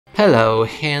Hello,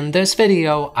 in this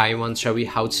video I want to show you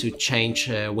how to change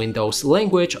Windows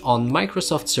language on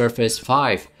Microsoft Surface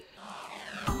 5.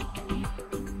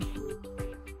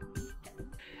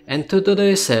 And to do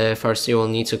this, first you will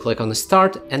need to click on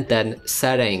Start and then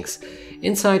Settings.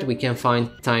 Inside we can find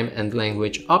Time and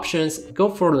Language options, go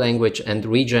for Language and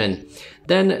Region.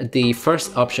 Then the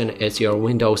first option is your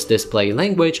Windows display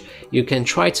language. You can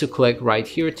try to click right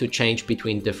here to change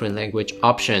between different language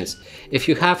options. If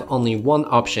you have only one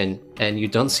option and you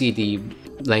don't see the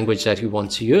language that you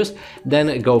want to use,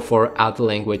 then go for Add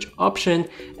Language option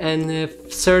and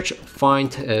search,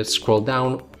 find, scroll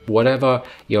down, whatever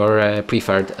your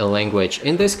preferred language.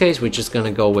 In this case, we're just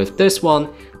gonna go with this one.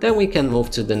 Then we can move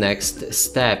to the next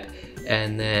step,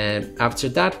 and after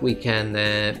that we can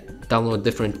download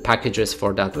different packages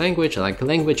for that language, like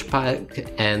Language Pack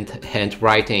and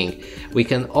Handwriting. We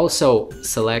can also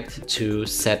select to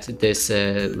set this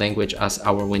language as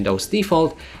our Windows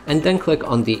default, and then click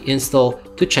on the Install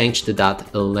to change to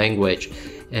that language.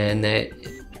 And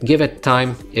give it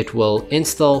time, it will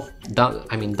install,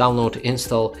 download,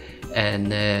 install,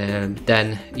 and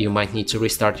then you might need to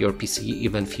restart your PC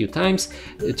even a few times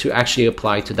to actually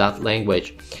apply to that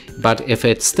language. But if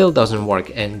it still doesn't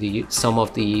work and some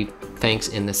of the things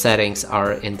in the settings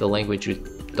are in the language you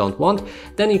don't want,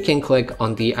 then you can click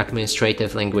on the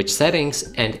administrative language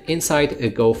settings and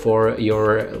inside go for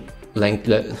your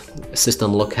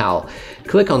system locale.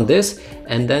 Click on this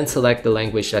and then select the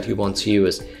language that you want to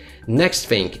use. Next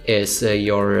thing is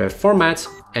your format,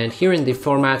 and here in the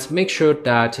format make sure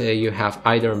that you have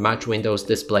either match Windows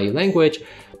display language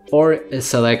or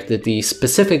select the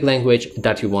specific language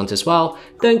that you want as well.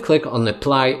 Then click on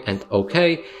Apply and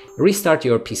OK. Restart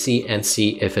your PC and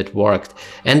see if it worked.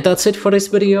 And that's it for this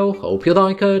video. Hope you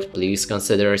like it. Please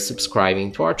consider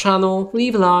subscribing to our channel,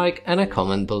 leave a like and a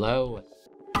comment below.